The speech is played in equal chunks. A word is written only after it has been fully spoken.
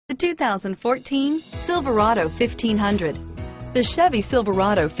The 2014 Silverado 1500. The Chevy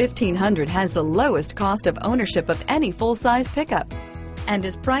Silverado 1500 has the lowest cost of ownership of any full-size pickup and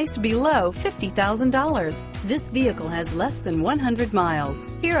is priced below $50,000. This vehicle has less than 100 miles.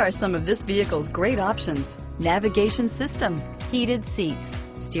 Here are some of this vehicle's great options: navigation system, heated seats,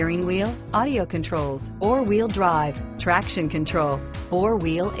 steering wheel audio controls, four-wheel drive, traction control,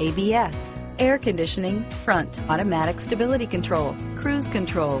 four-wheel ABS, air conditioning, front, automatic stability control, cruise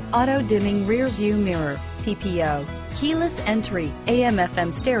control, auto-dimming rear view mirror, PPO, keyless entry,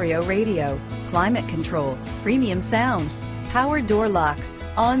 AM/FM stereo radio, climate control, premium sound, power door locks,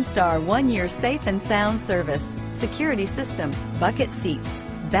 OnStar 1-year safe and sound service, security system, bucket seats,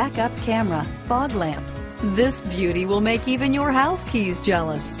 backup camera, fog lamps. This beauty will make even your house keys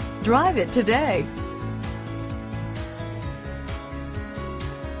jealous. Drive it today.